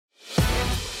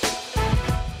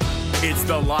It's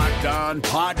the Locked On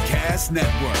Podcast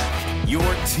Network, your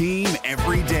team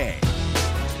every day.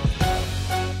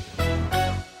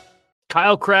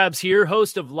 Kyle Krabs here,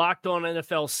 host of Locked On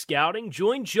NFL Scouting.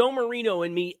 Join Joe Marino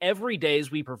and me every day as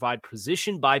we provide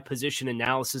position-by-position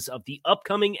analysis of the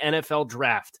upcoming NFL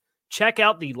Draft. Check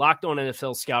out the Locked On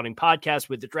NFL Scouting podcast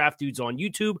with the Draft Dudes on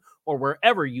YouTube or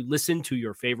wherever you listen to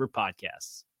your favorite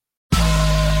podcasts.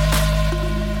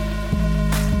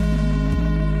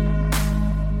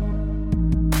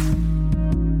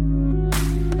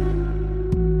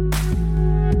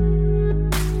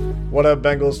 What up,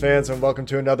 Bengals fans, and welcome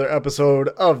to another episode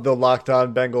of the Locked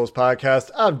On Bengals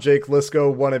podcast. I'm Jake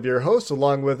Lisco, one of your hosts,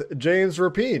 along with James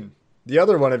Rapine, the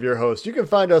other one of your hosts. You can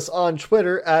find us on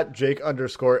Twitter at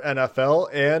Jake_NFL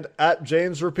and at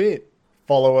James Rapine.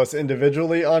 Follow us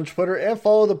individually on Twitter and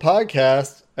follow the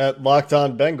podcast at Locked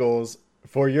On Bengals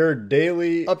for your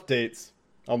daily updates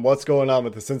on what's going on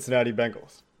with the Cincinnati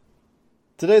Bengals.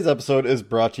 Today's episode is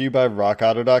brought to you by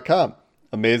RockAuto.com.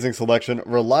 Amazing selection,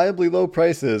 reliably low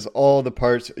prices, all the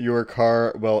parts your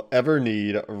car will ever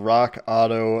need.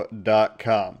 RockAuto.com.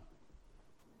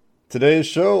 Today's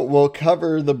show will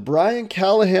cover the Brian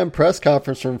Callahan press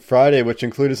conference from Friday, which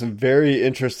included some very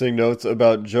interesting notes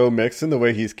about Joe Mixon, the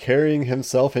way he's carrying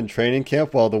himself in training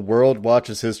camp while the world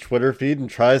watches his Twitter feed and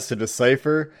tries to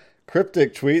decipher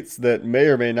cryptic tweets that may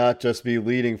or may not just be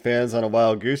leading fans on a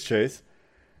wild goose chase.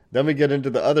 Then we get into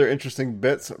the other interesting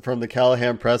bits from the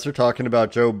Callahan presser, talking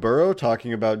about Joe Burrow,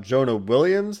 talking about Jonah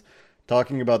Williams,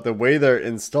 talking about the way they're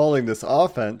installing this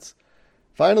offense.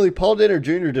 Finally, Paul Dehner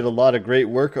Jr. did a lot of great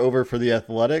work over for The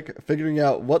Athletic, figuring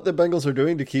out what the Bengals are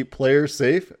doing to keep players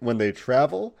safe when they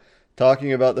travel,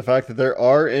 talking about the fact that there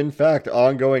are, in fact,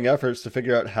 ongoing efforts to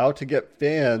figure out how to get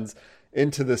fans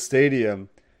into the stadium,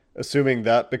 assuming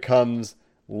that becomes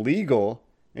legal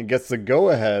and gets the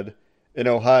go-ahead in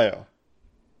Ohio.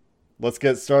 Let's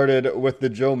get started with the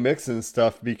Joe Mixon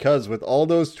stuff, because with all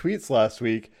those tweets last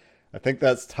week, I think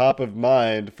that's top of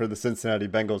mind for the Cincinnati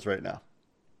Bengals right now.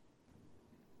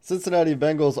 Cincinnati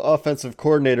Bengals offensive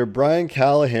coordinator Brian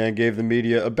Callahan gave the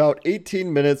media about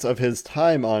 18 minutes of his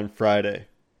time on Friday.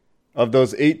 Of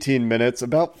those 18 minutes,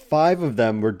 about 5 of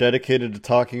them were dedicated to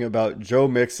talking about Joe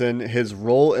Mixon, his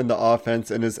role in the offense,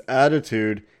 and his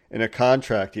attitude in a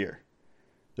contract year.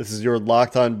 This is your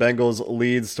Locked On Bengals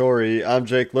lead story. I'm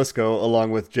Jake Lisco,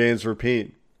 along with James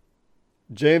Rapine.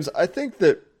 James, I think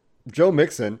that Joe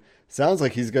Mixon sounds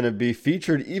like he's going to be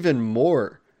featured even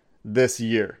more this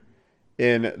year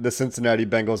in the Cincinnati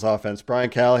Bengals offense. Brian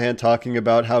Callahan talking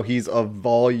about how he's a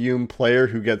volume player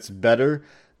who gets better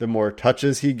the more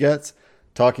touches he gets,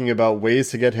 talking about ways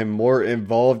to get him more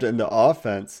involved in the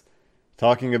offense,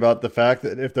 talking about the fact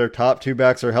that if their top 2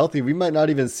 backs are healthy, we might not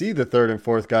even see the 3rd and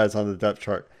 4th guys on the depth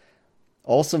chart.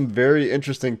 All some very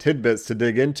interesting tidbits to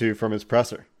dig into from his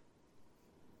presser.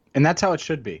 And that's how it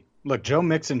should be. Look, Joe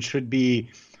Mixon should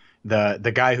be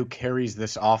the guy who carries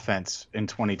this offense in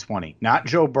 2020. Not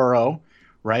Joe Burrow,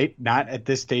 right? Not at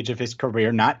this stage of his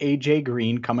career. Not A.J.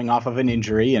 Green coming off of an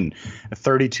injury and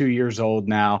 32 years old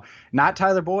now. Not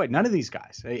Tyler Boyd. None of these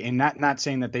guys. And not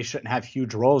saying that they shouldn't have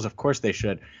huge roles. Of course they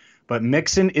should. But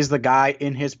Mixon is the guy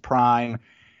in his prime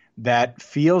that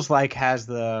feels like has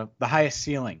the highest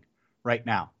ceiling right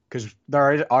now, because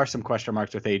there are some question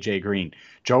marks with A.J. Green.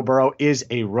 Joe Burrow is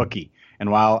a rookie, and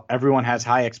while everyone has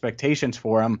high expectations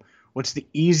for him, what's the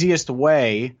easiest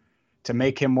way to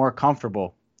make him more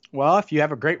comfortable? Well, if you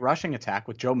have a great rushing attack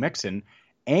with Joe Mixon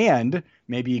and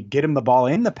maybe get him the ball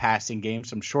in the passing game,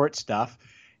 some short stuff,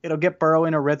 it'll get Burrow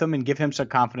in a rhythm and give him some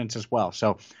confidence as well.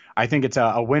 So I think it's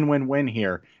a win-win-win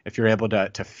here if you're able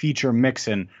to feature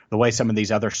Mixon the way some of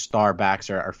these other star backs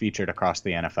are featured across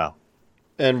the NFL.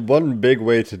 And one big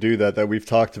way to do that we've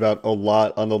talked about a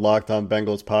lot on the Locked On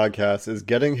Bengals podcast is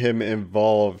getting him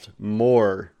involved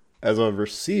more as a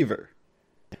receiver.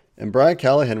 And Brian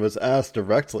Callahan was asked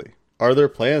directly, are there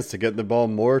plans to get the ball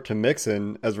more to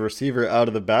Mixon as a receiver out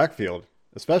of the backfield,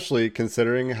 especially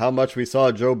considering how much we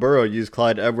saw Joe Burrow use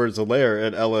Clyde Edwards-Helaire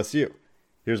at LSU?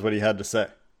 Here's what he had to say.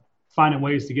 Finding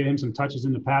ways to get him some touches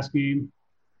in the pass game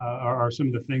are some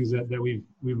of the things that we've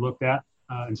looked at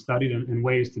and studied, and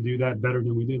ways to do that better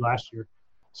than we did last year.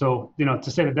 So,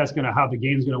 to say that that's how the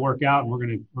game's going to work out and we're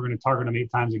going to target them 8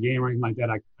 times a game or anything like that,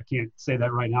 I can't say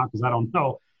that right now because I don't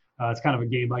know. It's kind of a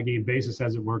game by game basis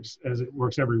as it works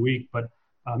every week. But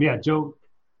Joe,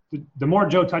 the more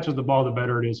Joe touches the ball, the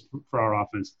better it is for our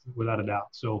offense, without a doubt.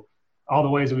 So all the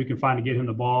ways that we can find to get him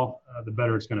the ball, the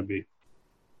better it's going to be.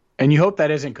 And you hope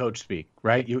that isn't coach speak,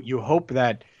 right? You hope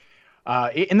that,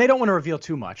 and they don't want to reveal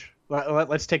too much.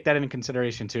 Let's take that into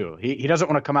consideration too. He doesn't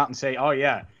want to come out and say, oh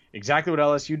yeah, Exactly what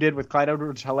LSU did with Clyde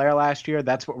Edwards-Helaire last year.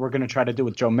 That's what we're going to try to do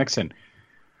with Joe Mixon.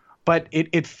 But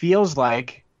it feels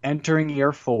like entering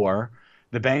year 4,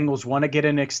 the Bengals want to get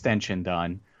an extension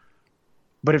done.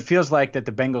 But it feels like that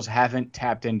the Bengals haven't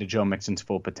tapped into Joe Mixon's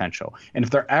full potential. And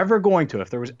if they're ever going to, if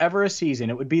there was ever a season,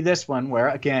 it would be this one where,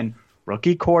 again,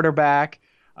 rookie quarterback,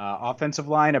 offensive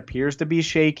line appears to be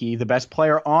shaky. The best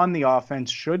player on the offense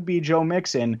should be Joe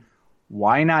Mixon.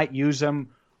 Why not use him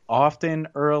often,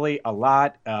 early, a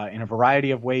lot, in a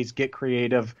variety of ways, get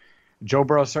creative? Joe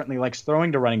Burrow certainly likes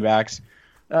throwing to running backs.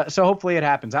 So hopefully it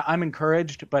happens. I'm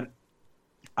encouraged, but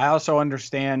I also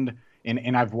understand,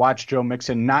 and I've watched Joe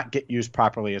Mixon not get used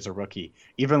properly as a rookie.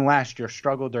 Even last year,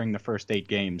 struggled during the first 8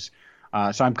 games.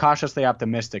 So I'm cautiously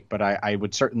optimistic, but I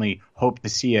would certainly hope to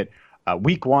see it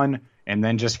week 1 and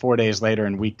then just 4 days later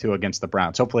in week 2 against the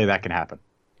Browns. Hopefully that can happen.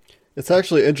 It's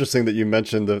actually interesting that you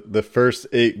mentioned the first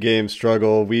 8-game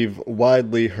struggle. We've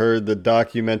widely heard the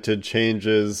documented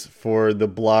changes for the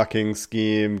blocking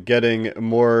scheme, getting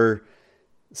more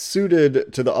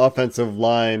suited to the offensive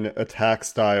line attack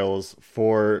styles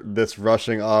for this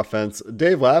rushing offense.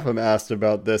 Dave Lapham asked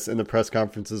about this in the press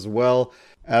conference as well,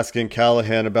 asking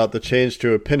Callahan about the change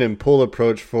to a pin and pull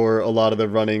approach for a lot of the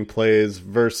running plays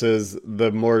versus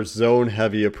the more zone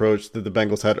heavy approach that the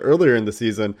Bengals had earlier in the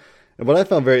season. And what I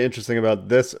found very interesting about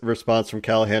this response from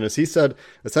Callahan is he said,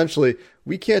 essentially,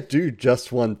 we can't do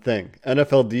just one thing.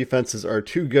 NFL defenses are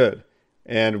too good,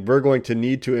 and we're going to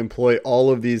need to employ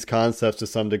all of these concepts to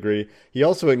some degree. He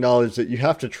also acknowledged that you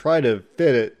have to try to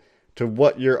fit it to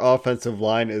what your offensive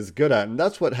line is good at. And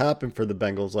that's what happened for the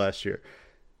Bengals last year.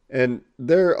 And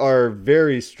there are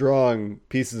very strong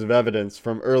pieces of evidence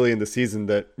from early in the season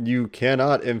that you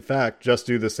cannot, in fact, just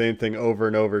do the same thing over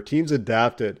and over. Teams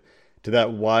adapted to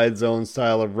that wide zone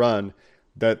style of run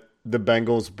that the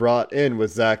Bengals brought in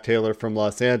with Zach Taylor from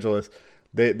Los Angeles.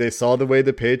 They saw the way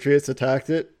the Patriots attacked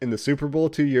it in the Super Bowl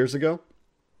 2 years ago.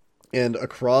 And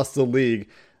across the league,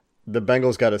 the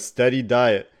Bengals got a steady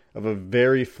diet of a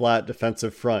very flat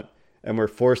defensive front and were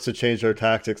forced to change their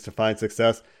tactics to find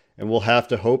success. And we'll have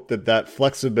to hope that that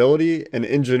flexibility and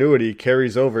ingenuity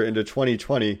carries over into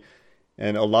 2020.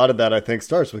 And a lot of that, I think,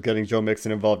 starts with getting Joe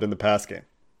Mixon involved in the pass game.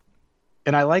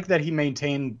 And I like that he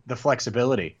maintained the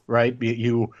flexibility, right?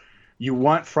 You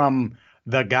want from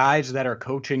the guys that are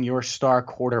coaching your star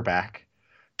quarterback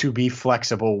to be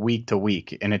flexible week to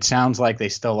week. And it sounds like they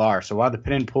still are. So while the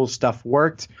pin and pull stuff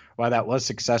worked, while that was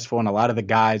successful, and a lot of the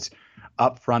guys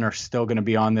up front are still going to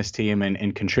be on this team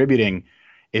and contributing,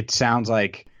 it sounds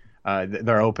like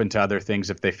they're open to other things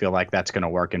if they feel like that's going to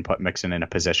work and put Mixon in a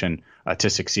position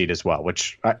to succeed as well,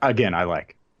 which, again, I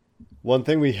like. One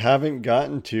thing we haven't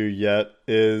gotten to yet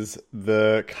is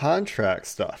the contract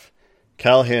stuff.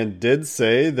 Callahan did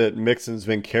say that Mixon's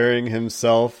been carrying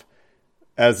himself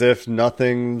as if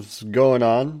nothing's going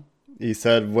on. He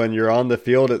said when you're on the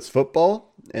field, it's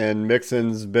football, and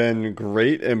Mixon's been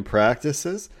great in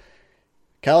practices.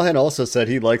 Callahan also said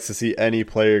he likes to see any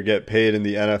player get paid in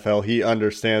the NFL. He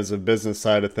understands the business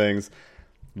side of things,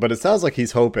 but it sounds like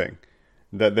he's hoping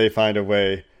that they find a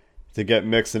way to get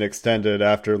Mixon extended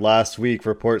after last week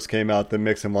reports came out that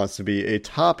Mixon wants to be a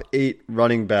top 8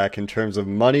 running back in terms of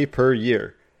money per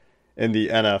year in the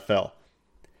NFL.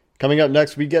 Coming up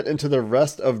next, we get into the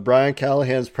rest of Brian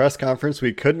Callahan's press conference.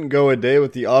 We couldn't go a day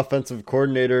with the offensive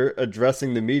coordinator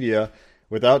addressing the media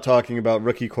without talking about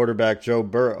rookie quarterback Joe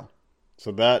Burrow.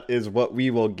 So that is what we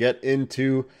will get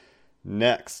into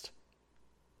next.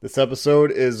 This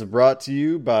episode is brought to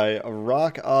you by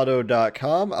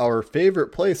RockAuto.com, our favorite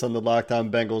place on the Locked On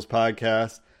Bengals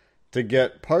podcast to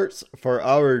get parts for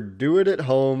our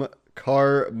do-it-at-home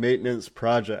car maintenance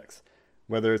projects.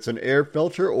 Whether it's an air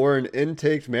filter or an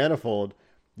intake manifold,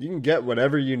 you can get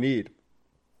whatever you need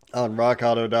on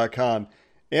RockAuto.com,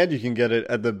 and you can get it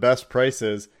at the best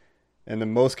prices and the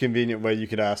most convenient way you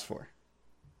could ask for.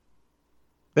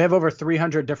 They have over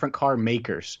 300 different car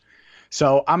makers.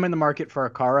 So I'm in the market for a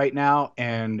car right now,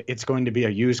 and it's going to be a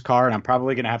used car, and I'm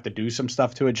probably going to have to do some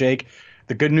stuff to it, Jake.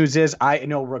 The good news is I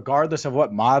know regardless of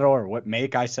what model or what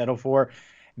make I settle for,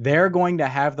 they're going to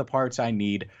have the parts I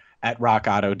need at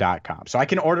rockauto.com. So I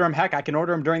can order them. Heck, I can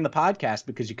order them during the podcast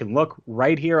because you can look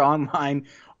right here online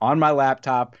on my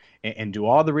laptop and do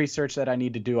all the research that I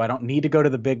need to do. I don't need to go to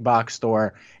the big box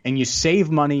store, and you save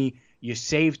money, you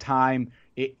save time.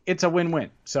 It's a win-win.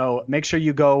 So make sure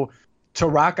you go to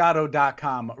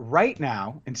rockauto.com right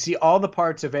now and see all the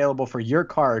parts available for your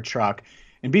car or truck.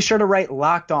 And be sure to write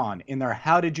Locked On in their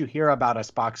How Did You Hear About Us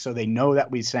box so they know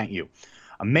that we sent you.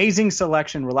 Amazing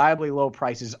selection, reliably low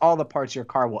prices, all the parts your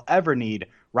car will ever need.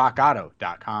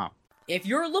 rockauto.com. If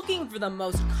you're looking for the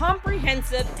most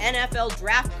comprehensive NFL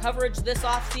draft coverage this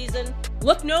offseason,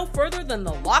 look no further than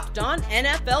the Locked On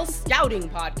NFL Scouting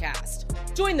Podcast.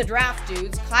 Join the draft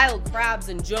dudes, Kyle Krabs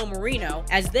and Joe Marino,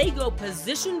 as they go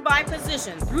position by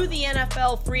position through the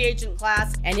NFL free agent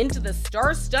class and into the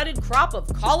star-studded crop of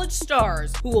college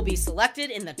stars who will be selected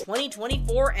in the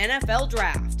 2024 NFL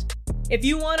Draft. If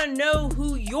you want to know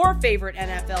who your favorite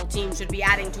NFL team should be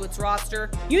adding to its roster,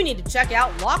 you need to check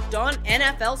out Locked On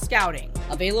NFL Scouting,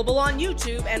 available on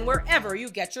YouTube and wherever you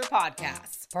get your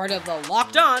podcasts. Part of the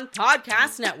Locked On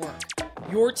Podcast Network,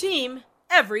 your team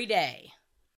every day.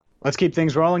 Let's keep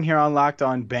things rolling here on Locked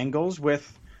On Bengals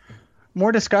with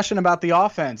more discussion about the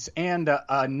offense and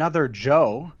another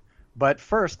Joe. But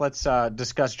first, let's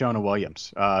discuss Jonah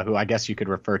Williams, who I guess you could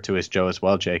refer to as Joe as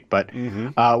well, Jake. But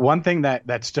one thing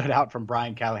that stood out from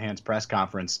Brian Callahan's press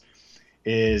conference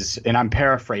is, and I'm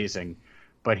paraphrasing,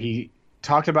 but he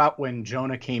talked about when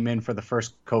Jonah came in for the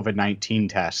first COVID-19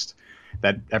 test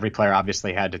that every player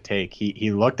obviously had to take.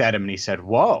 He looked at him and he said,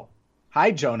 "Whoa,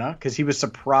 hi, Jonah," because he was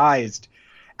surprised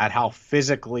at how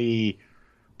physically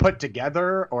put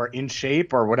together or in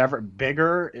shape or whatever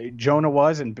bigger Jonah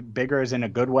was, and bigger is in a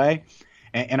good way.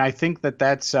 And I think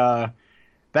that's a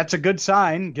good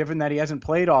sign, given that he hasn't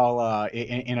played all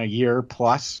in a year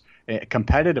plus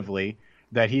competitively,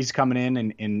 that he's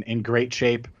coming in great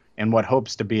shape and what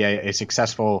hopes to be a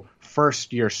successful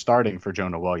first year starting for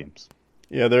Jonah Williams.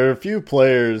 Yeah, there are a few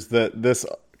players that this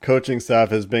coaching staff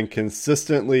has been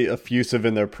consistently effusive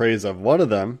in their praise of. One of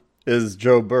them is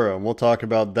Joe Burrow, and we'll talk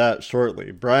about that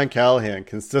shortly. Brian Callahan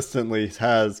consistently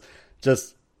has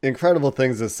just incredible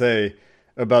things to say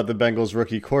about the Bengals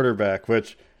rookie quarterback,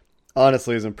 which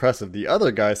honestly is impressive. The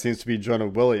other guy seems to be Jonah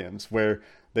Williams, where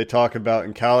they talk about,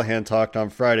 and Callahan talked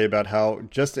on Friday about how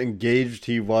just engaged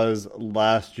he was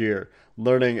last year,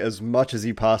 learning as much as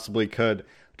he possibly could,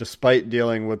 despite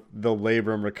dealing with the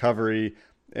labor and recovery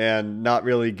and not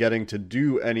really getting to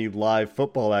do any live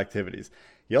football activities.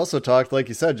 He also talked, like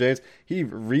you said, James, he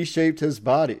reshaped his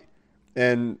body.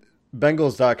 And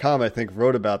Bengals.com, I think,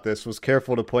 wrote about this, was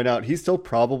careful to point out he's still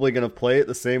probably going to play at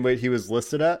the same weight he was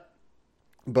listed at.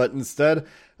 But instead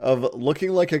of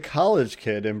looking like a college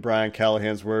kid, in Brian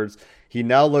Callahan's words, he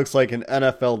now looks like an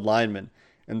NFL lineman.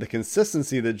 And the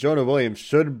consistency that Jonah Williams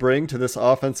should bring to this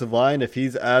offensive line if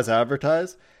he's as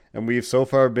advertised, and we've so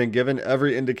far been given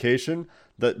every indication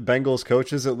that Bengals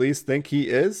coaches at least think he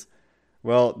is,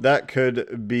 well, that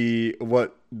could be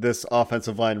what this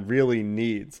offensive line really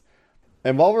needs.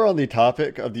 And while we're on the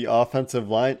topic of the offensive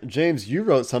line, James, you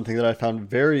wrote something that I found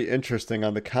very interesting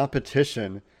on the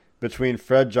competition between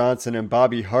Fred Johnson and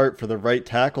Bobby Hart for the right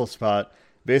tackle spot,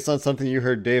 based on something you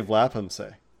heard Dave Lapham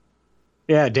say.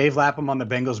 Yeah, Dave Lapham on the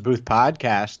Bengals Booth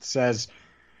podcast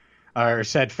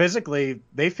said physically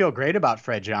they feel great about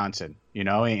Fred Johnson,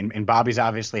 and Bobby's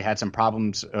obviously had some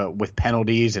problems with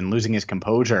penalties and losing his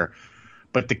composure.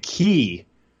 But the key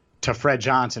to Fred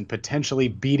Johnson potentially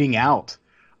beating out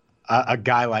a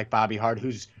guy like Bobby Hart,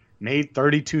 who's made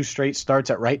 32 straight starts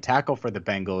at right tackle for the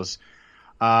Bengals,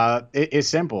 is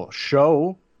simple.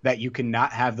 Show that you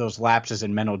cannot have those lapses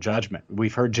in mental judgment.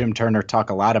 We've heard Jim Turner talk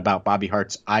a lot about Bobby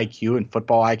Hart's IQ and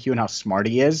football IQ and how smart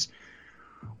he is.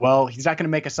 Well, he's not going to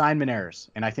make assignment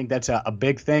errors, and I think that's a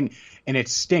big thing. And it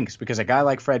stinks because a guy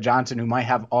like Fred Johnson, who might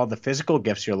have all the physical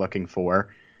gifts you're looking for,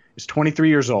 is 23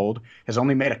 years old, has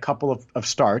only made a couple of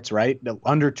starts, right?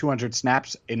 Under 200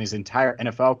 snaps in his entire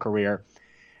NFL career.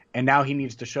 And now he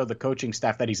needs to show the coaching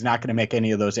staff that he's not going to make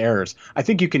any of those errors. I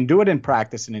think you can do it in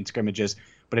practice and in scrimmages,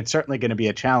 but it's certainly going to be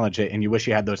a challenge, and you wish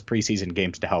you had those preseason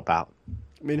games to help out.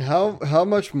 I mean, how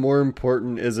much more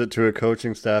important is it to a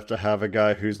coaching staff to have a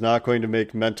guy who's not going to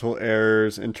make mental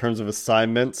errors in terms of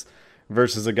assignments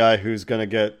versus a guy who's going to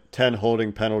get 10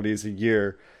 holding penalties a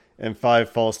year and 5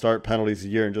 false start penalties a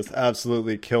year and just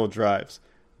absolutely kill drives,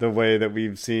 the way that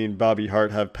we've seen Bobby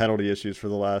Hart have penalty issues for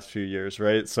the last few years,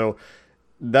 right? So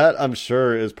that, I'm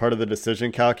sure, is part of the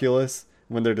decision calculus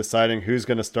when they're deciding who's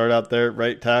going to start out there at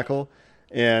right tackle.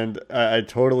 And I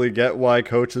totally get why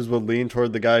coaches would lean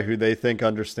toward the guy who they think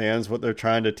understands what they're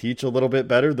trying to teach a little bit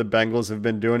better. The Bengals have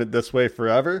been doing it this way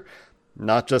forever,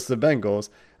 not just the Bengals.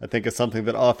 I think it's something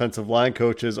that offensive line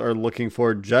coaches are looking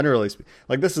for generally.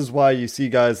 Like, this is why you see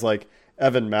guys like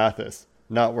Evan Mathis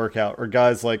not work out, or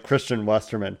guys like Christian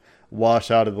Westerman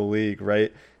wash out of the league,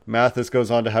 right? Mathis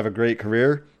goes on to have a great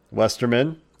career.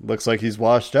 Westerman looks like he's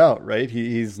washed out, right?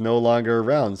 He's no longer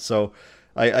around. So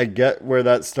I get where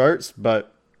that starts,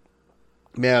 but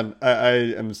man, I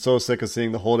am so sick of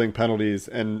seeing the holding penalties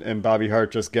and Bobby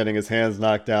Hart just getting his hands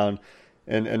knocked down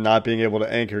and not being able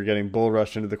to anchor, getting bull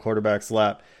rushed into the quarterback's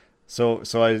lap. So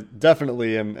I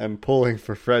definitely am pulling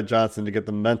for Fred Johnson to get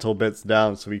the mental bits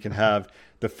down so we can have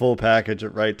the full package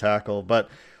at right tackle. But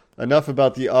enough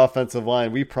about the offensive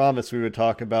line. We promised we would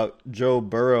talk about Joe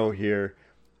Burrow here.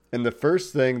 And the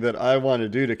first thing that I want to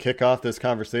do to kick off this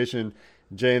conversation,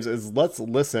 James, is let's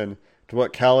listen to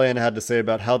what Callahan had to say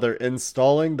about how they're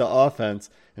installing the offense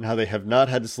and how they have not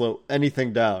had to slow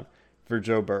anything down for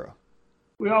Joe Burrow.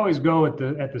 We always go at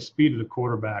the speed of the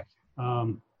quarterback.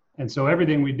 And so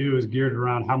everything we do is geared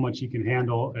around how much he can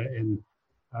handle and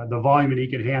the volume that he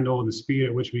can handle and the speed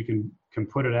at which we can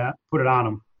put it on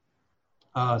him.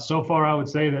 So far, I would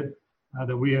say that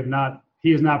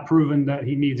he has not proven that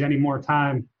he needs any more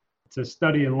time to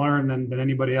study and learn than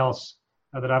anybody else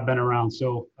that I've been around.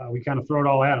 So we kind of throw it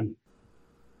all at him.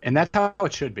 And that's how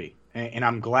it should be. And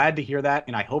I'm glad to hear that.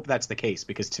 And I hope that's the case,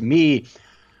 because to me,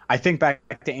 I think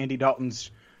back to Andy Dalton's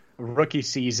rookie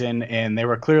season, and they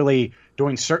were clearly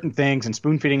doing certain things and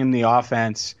spoon feeding him the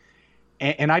offense.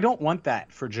 And I don't want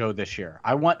that for Joe this year.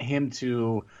 I want him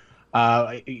to,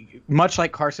 much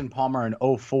like Carson Palmer in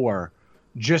 2004,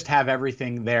 just have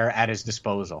everything there at his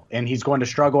disposal. And he's going to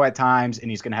struggle at times, and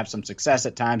he's going to have some success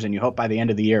at times. And you hope by the end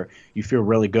of the year, you feel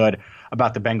really good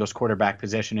about the Bengals quarterback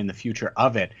position and the future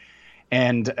of it.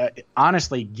 And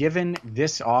honestly, given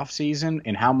this offseason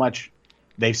and how much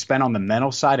they've spent on the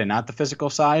mental side and not the physical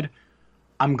side,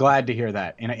 I'm glad to hear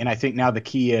that. And I think now the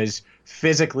key is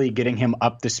physically getting him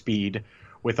up to speed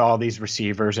with all these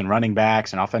receivers and running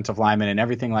backs and offensive linemen and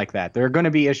everything like that. There are going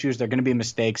to be issues. There are going to be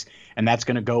mistakes, and that's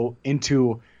going to go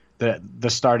into the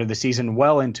start of the season,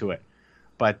 well into it.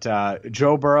 But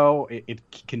Joe Burrow, it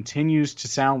continues to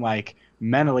sound like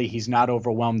mentally he's not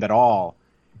overwhelmed at all.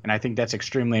 And I think that's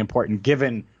extremely important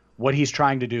given what he's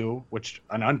trying to do, which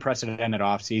an unprecedented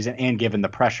offseason, and given the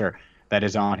pressure that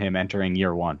is on him entering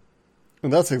year one.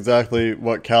 And that's exactly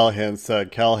what Callahan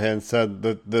said. Callahan said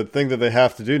the thing that they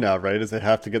have to do now, right, is they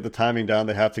have to get the timing down.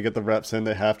 They have to get the reps in.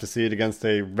 They have to see it against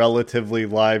a relatively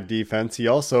live defense. He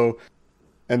also,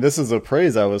 and this is a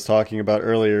praise I was talking about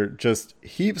earlier, just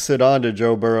heaps it on to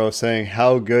Joe Burrow, saying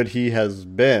how good he has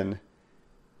been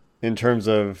in terms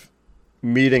of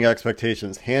meeting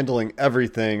expectations, handling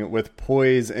everything with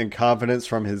poise and confidence,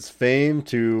 from his fame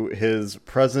to his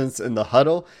presence in the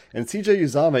huddle. And CJ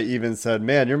Uzomah even said,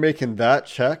 man, you're making that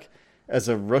check as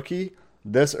a rookie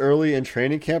this early in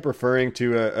training camp, referring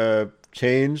to a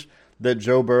change that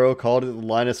Joe Burrow called at the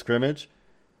line of scrimmage.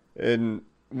 And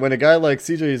when a guy like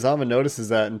CJ Uzomah notices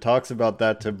that and talks about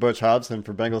that to Butch Hobson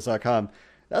for Bengals.com,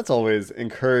 that's always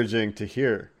encouraging to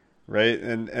hear, right?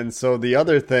 And so the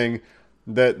other thing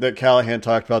that Callahan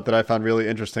talked about that I found really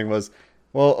interesting was,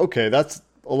 well, okay, that's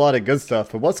a lot of good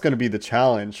stuff, but what's going to be the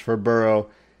challenge for Burrow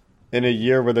in a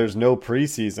year where there's no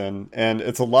preseason? And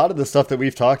it's a lot of the stuff that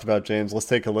we've talked about, James. Let's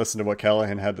take a listen to what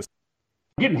Callahan had to say.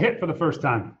 Getting hit for the first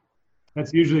time.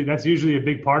 That's usually a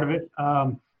big part of it.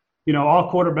 All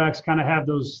quarterbacks kind of have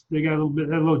those, they got a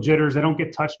little jitters. They don't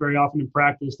get touched very often in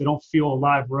practice. They don't feel a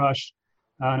live rush.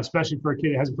 And especially for a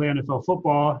kid that hasn't played NFL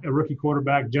football, a rookie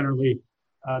quarterback generally,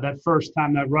 that first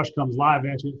time that rush comes live,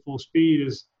 actually at full speed,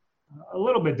 is a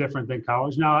little bit different than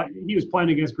college. Now, he was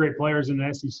playing against great players in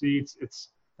the SEC.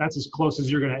 That's as close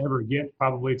as you're going to ever get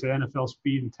probably to NFL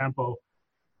speed and tempo.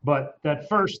 But that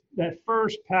first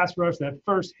pass rush, that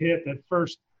first hit, that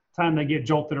first time they get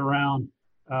jolted around,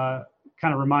 kind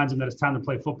of reminds them that it's time to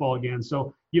play football again.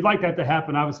 So you'd like that to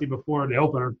happen, obviously, before the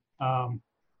opener,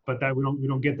 but that we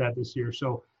don't get that this year.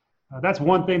 So that's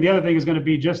one thing. The other thing is going to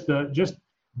be just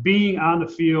being on the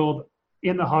field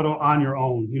in the huddle on your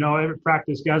own. Every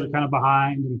practice, guys are kind of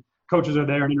behind, and coaches are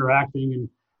there and interacting,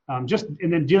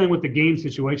 and then dealing with the game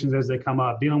situations as they come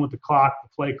up, dealing with the clock, the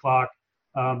play clock.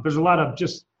 There's a lot of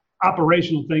just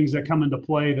operational things that come into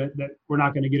play that we're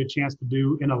not going to get a chance to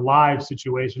do in a live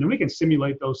situation. And we can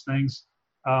simulate those things,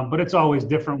 but it's always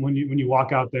different when you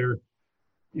walk out there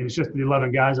and it's just the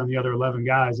 11 guys on the other 11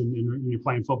 guys, and you're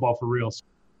playing football for real.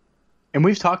 And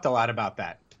we've talked a lot about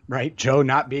that, right? Joe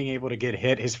not being able to get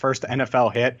hit. His first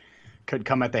NFL hit could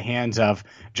come at the hands of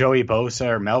Joey Bosa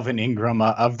or Melvin Ingram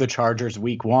of the Chargers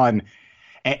week one.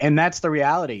 And that's the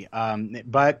reality.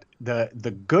 But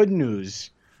the good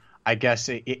news, I guess,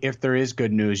 if there is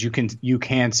good news, you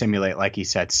can simulate, like he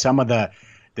said, some of the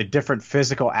different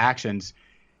physical actions.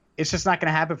 It's just not going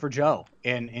to happen for Joe.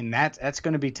 And that's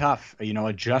going to be tough,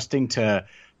 adjusting to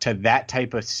that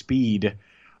type of speed.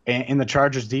 And the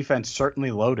Chargers defense certainly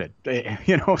loaded,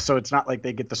 so it's not like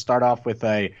they get to start off with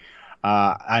an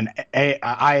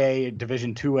IA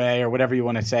Division 2A or whatever you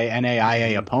want to say,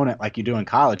 NAIA opponent like you do in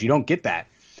college. You don't get that.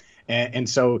 And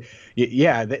so,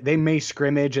 yeah, they may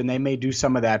scrimmage and they may do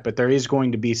some of that, but there is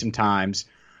going to be some times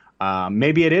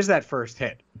Maybe it is that first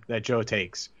hit that Joe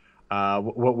takes,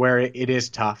 where it is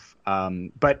tough.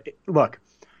 But look,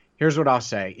 here's what I'll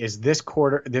say: is this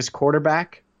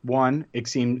quarterback, one, it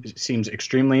seems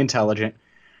extremely intelligent,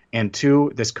 and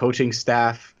two, this coaching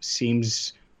staff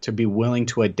seems to be willing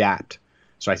to adapt.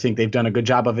 So I think they've done a good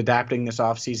job of adapting this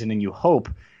offseason, and you hope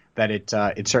that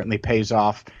it certainly pays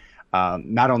off,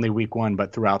 not only week one,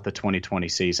 but throughout the 2020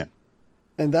 season.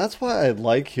 And that's why I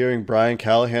like hearing Brian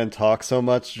Callahan talk so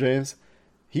much, James.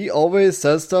 He always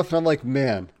says stuff, and I'm like,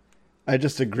 man, I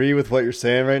just agree with what you're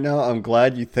saying right now. I'm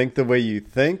glad you think the way you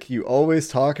think. You always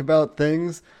talk about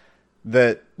things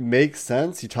that make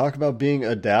sense. You talk about being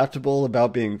adaptable,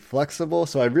 about being flexible.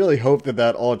 So I really hope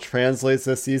that all translates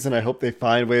this season. I hope they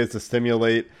find ways to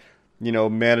stimulate,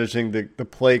 managing the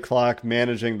play clock,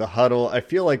 managing the huddle. I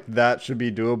feel like that should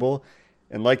be doable.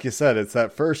 And like you said, it's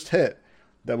that first hit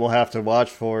that we'll have to watch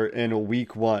for in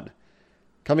week one.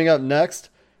 Coming up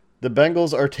next, the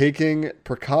Bengals are taking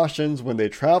precautions when they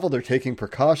travel. They're taking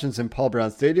precautions in Paul Brown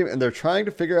Stadium, and they're trying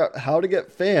to figure out how to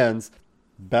get fans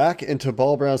back into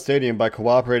Paul Brown Stadium by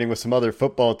cooperating with some other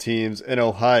football teams in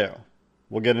Ohio.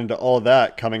 We'll get into all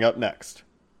that coming up next.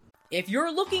 If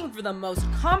you're looking for the most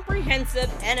comprehensive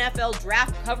NFL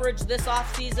draft coverage this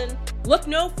offseason, look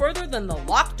no further than the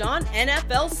Locked On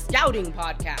NFL Scouting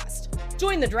Podcast.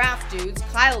 Join the draft dudes,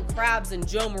 Kyle Krabs and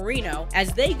Joe Marino,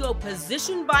 as they go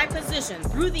position by position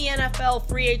through the NFL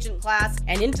free agent class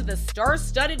and into the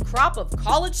star-studded crop of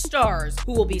college stars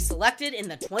who will be selected in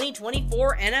the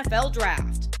 2024 NFL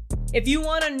Draft. If you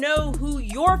want to know who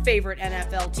your favorite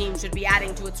NFL team should be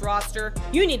adding to its roster,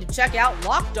 you need to check out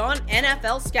Locked On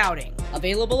NFL Scouting,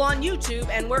 available on YouTube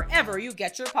and wherever you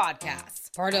get your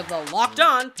podcasts. Part of the Locked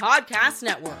On Podcast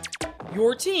Network,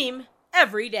 your team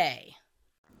every day.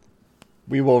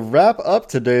 We will wrap up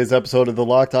today's episode of the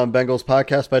Locked On Bengals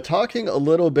podcast by talking a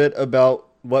little bit about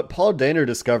what Paul Dehner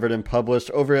discovered and published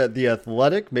over at The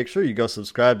Athletic. Make sure you go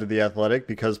subscribe to The Athletic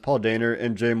because Paul Dehner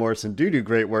and Jay Morrison do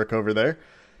great work over there.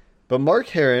 But Mark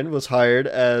Herron was hired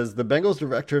as the Bengals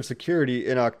Director of Security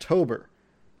in October.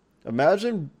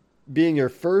 Imagine being your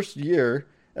first year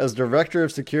as Director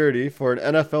of Security for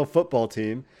an NFL football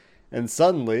team, and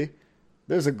suddenly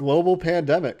there's a global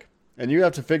pandemic, and you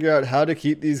have to figure out how to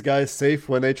keep these guys safe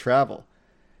when they travel.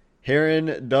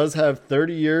 Herron does have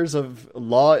 30 years of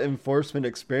law enforcement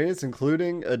experience,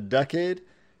 including a decade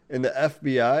in the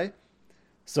FBI.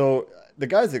 So the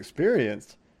guy's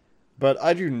experienced. But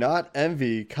I do not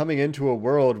envy coming into a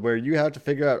world where you have to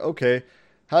figure out, okay,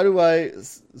 how do I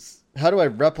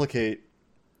replicate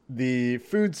the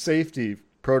food safety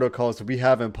protocols that we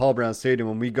have in Paul Brown Stadium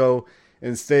when we go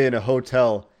and stay in a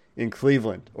hotel in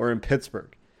Cleveland or in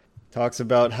Pittsburgh? Talks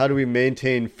about how do we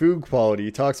maintain food quality.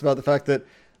 He talks about the fact that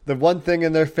the one thing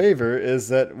in their favor is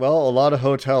that, well, a lot of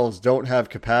hotels don't have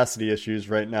capacity issues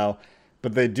right now,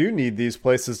 but they do need these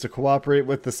places to cooperate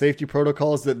with the safety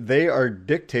protocols that they are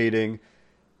dictating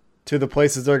to the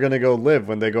places they're going to go live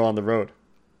when they go on the road.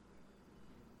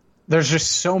 There's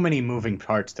just so many moving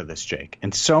parts to this, Jake,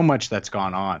 and so much that's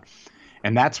gone on.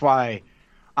 And that's why,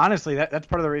 honestly, that's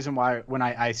part of the reason why when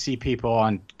I see people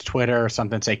on Twitter or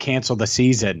something say cancel the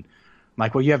season, I'm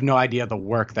like, well, you have no idea the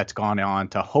work that's gone on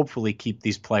to hopefully keep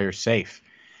these players safe.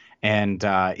 And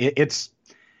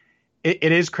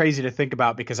it is crazy to think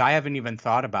about because I haven't even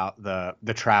thought about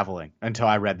the traveling until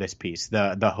I read this piece,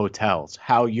 the hotels,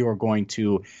 how you're going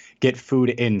to get food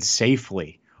in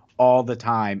safely all the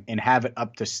time and have it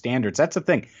up to standards. That's the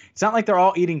thing. It's not like they're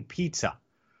all eating pizza.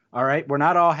 All right. We're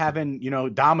not all having,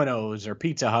 Domino's or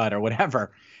Pizza Hut or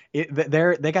whatever.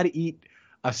 They got to eat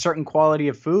a certain quality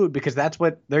of food because that's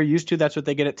what they're used to. That's what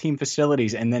they get at team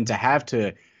facilities. And then to have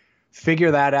to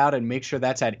figure that out and make sure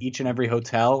that's at each and every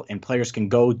hotel and players can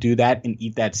go do that and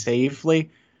eat that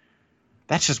safely.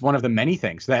 That's just one of the many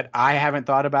things that I haven't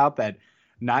thought about, that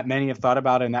not many have thought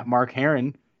about, and that Mark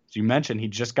Herron, as you mentioned, he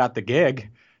just got the gig,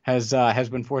 has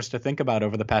been forced to think about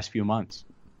over the past few months.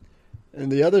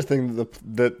 And the other thing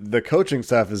that the coaching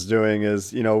staff is doing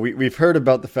is, we've heard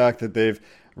about the fact that they've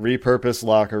repurposed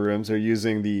locker rooms. They're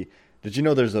using did you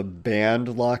know there's a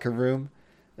band locker room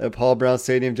at Paul Brown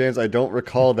Stadium, James? I don't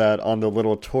recall that on the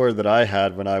little tour that I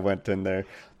had when I went in there.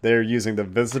 They're using the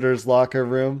visitors' locker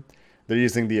room. They're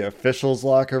using the officials'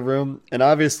 locker room. And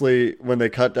obviously, when they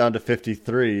cut down to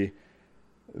 53,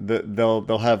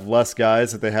 they'll have less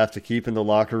guys that they have to keep in the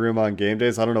locker room on game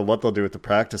days. I don't know what they'll do with the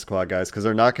practice squad guys because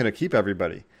they're not going to keep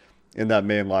everybody in that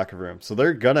main locker room. So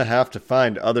they're going to have to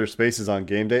find other spaces on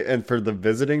game day. And for the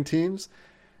visiting teams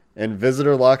and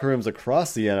visitor locker rooms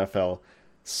across the NFL,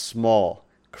 small,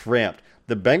 cramped.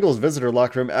 The Bengals visitor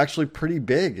locker room actually pretty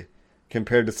big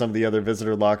compared to some of the other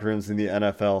visitor locker rooms in the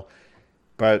NFL.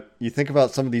 But you think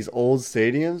about some of these old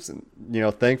stadiums, and,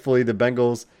 thankfully the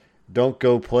Bengals don't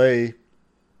go play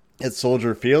at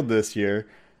Soldier Field this year,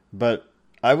 but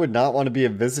I would not want to be a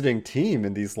visiting team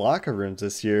in these locker rooms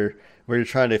this year where you're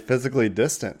trying to physically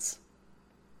distance.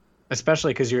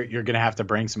 Especially because you're going to have to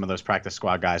bring some of those practice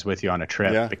squad guys with you on a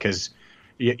trip because,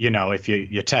 if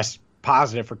you test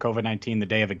positive for COVID-19 the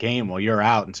day of a game while you're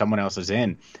out and someone else is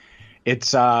in,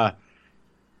 it's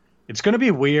going to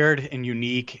be weird and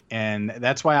unique. And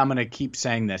that's why I'm going to keep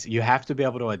saying this. You have to be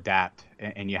able to adapt,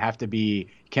 and you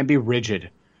can't be rigid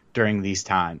during these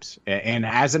times. And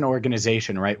as an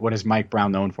organization, right, what is Mike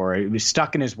Brown known for? He was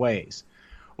stuck in his ways.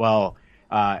 Well,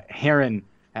 Heron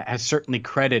has certainly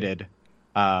credited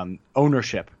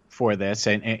ownership for this,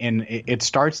 and it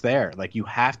starts there. Like, you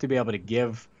have to be able to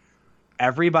give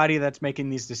everybody that's making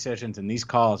these decisions and these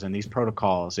calls and these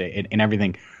protocols and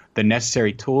everything the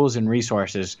necessary tools and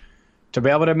resources to be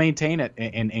able to maintain it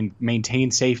and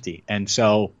maintain safety. And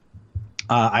so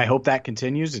I hope that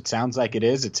continues. It sounds like it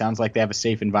is. It sounds like they have a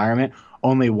safe environment.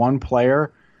 Only one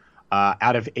player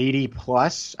out of 80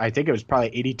 plus, I think it was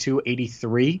probably 82,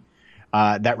 83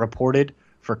 that reported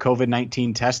for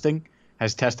COVID-19 testing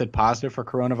has tested positive for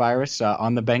coronavirus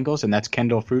on the Bengals, and that's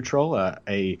Kendall Futrell,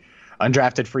 a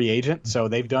undrafted free agent. So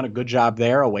they've done a good job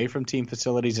there away from team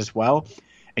facilities as well.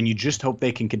 And you just hope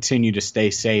they can continue to stay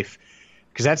safe,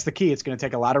 because that's the key. It's going to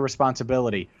take a lot of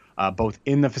responsibility, both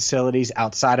in the facilities,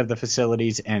 outside of the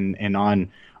facilities, and on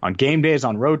game days,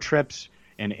 on road trips,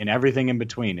 and everything in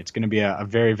between. It's going to be a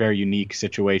very, very unique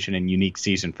situation and unique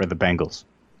season for the Bengals.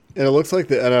 And it looks like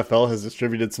the NFL has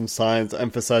distributed some signs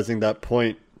emphasizing that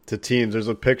point to teams. There's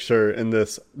a picture in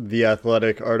this The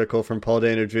Athletic article from Paul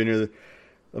Dehner Jr.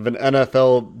 of an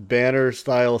NFL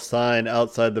banner-style sign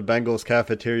outside the Bengals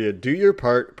cafeteria. Do your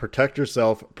part, protect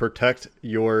yourself, protect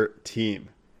your team.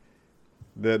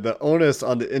 The onus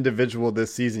on the individual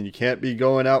this season. You can't be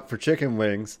going out for chicken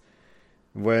wings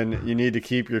when you need to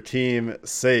keep your team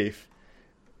safe.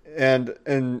 And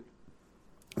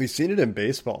we've seen it in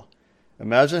baseball.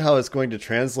 Imagine how it's going to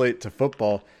translate to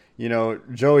football.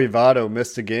 Joey Votto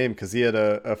missed a game because he had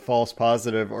a false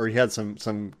positive, or he had some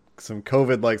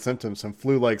COVID-like symptoms, some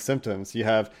flu-like symptoms. You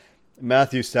have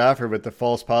Matthew Stafford with the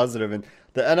false positive, and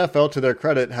the NFL, to their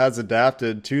credit, has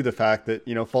adapted to the fact that,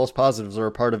 false positives are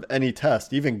a part of any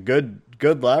test. Even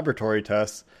good laboratory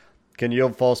tests can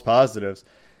yield false positives.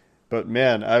 But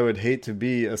man, I would hate to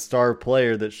be a star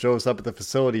player that shows up at the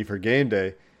facility for game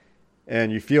day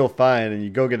and you feel fine and you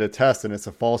go get a test and it's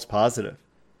a false positive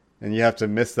and you have to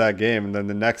miss that game. And then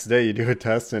the next day you do a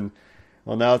test and,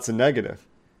 well, now it's a negative.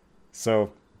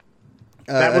 So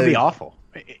that would be awful.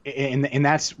 And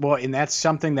that's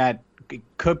something that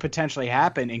could potentially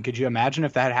happen. And could you imagine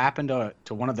if that happened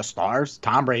to one of the stars,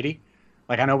 Tom Brady?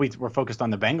 Like, I know we're focused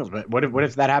on the Bengals, but what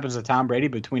if that happens to Tom Brady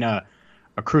between a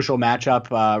crucial matchup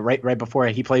right before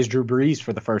he plays Drew Brees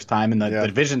for the first time and the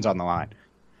division's on the line?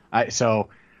 So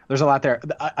there's a lot there.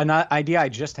 An idea I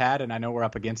just had, and I know we're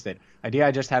up against it.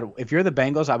 If you're the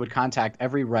Bengals, I would contact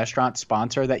every restaurant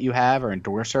sponsor that you have or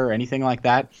endorser or anything like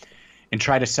that and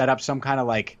try to set up some kind of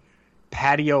like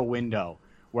patio window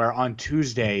where on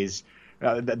Tuesdays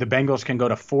the Bengals can go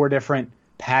to 4 different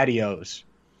patios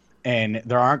and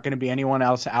there aren't going to be anyone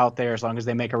else out there as long as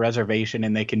they make a reservation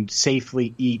and they can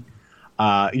safely eat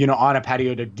on a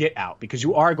patio to get out, because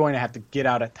you are going to have to get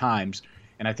out at times.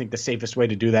 And I think the safest way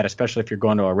to do that, especially if you're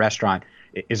going to a restaurant,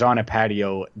 is on a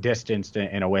patio, distanced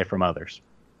and away from others.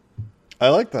 I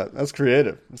like that. That's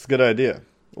creative. That's a good idea.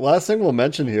 Last thing we'll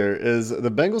mention here is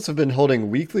the Bengals have been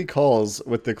holding weekly calls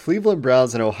with the Cleveland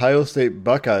Browns and Ohio State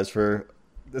Buckeyes for,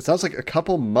 it sounds like, a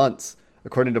couple months,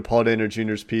 according to Paul Dehner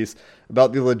Jr.'s piece,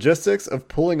 about the logistics of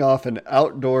pulling off an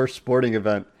outdoor sporting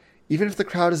event, even if the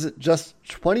crowd is at just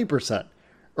 20%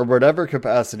 or whatever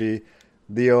capacity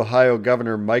the Ohio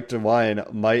governor Mike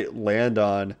DeWine might land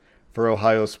on for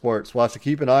Ohio sports. We'll have to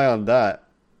keep an eye on that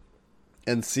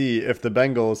and see if the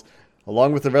Bengals,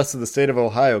 along with the rest of the state of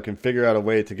Ohio, can figure out a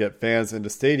way to get fans into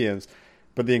stadiums.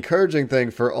 But the encouraging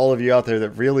thing for all of you out there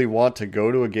that really want to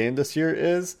go to a game this year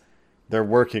is they're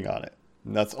working on it.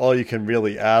 And that's all you can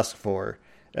really ask for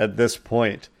at this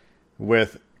point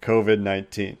with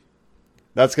COVID-19.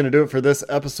 That's going to do it for this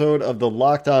episode of the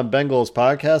Locked On Bengals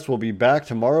podcast. We'll be back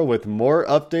tomorrow with more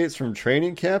updates from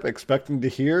training camp, expecting to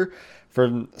hear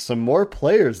from some more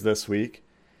players this week.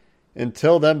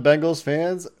 Until then, Bengals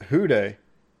fans, hoo-day,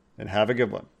 and have a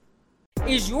good one.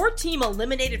 Is your team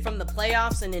eliminated from the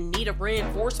playoffs and in need of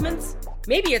reinforcements?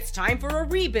 Maybe it's time for a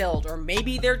rebuild, or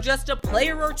maybe they're just a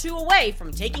player or two away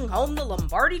from taking home the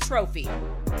Lombardi Trophy.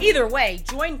 Either way,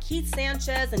 join Keith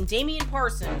Sanchez and Damian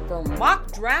Parson for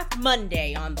Mock Draft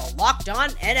Monday on the Locked On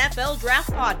NFL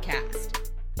Draft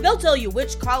Podcast. They'll tell you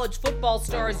which college football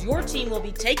stars your team will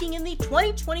be taking in the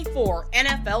 2024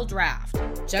 NFL Draft.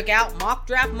 Check out Mock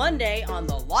Draft Monday on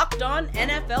the Locked On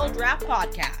NFL Draft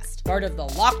Podcast, part of the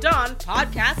Locked On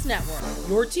Podcast Network,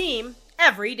 your team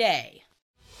every day.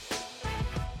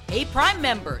 Hey, Prime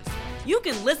members, you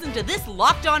can listen to this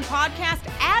Locked On podcast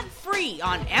ad-free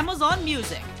on Amazon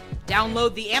Music.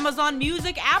 Download the Amazon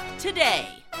Music app today.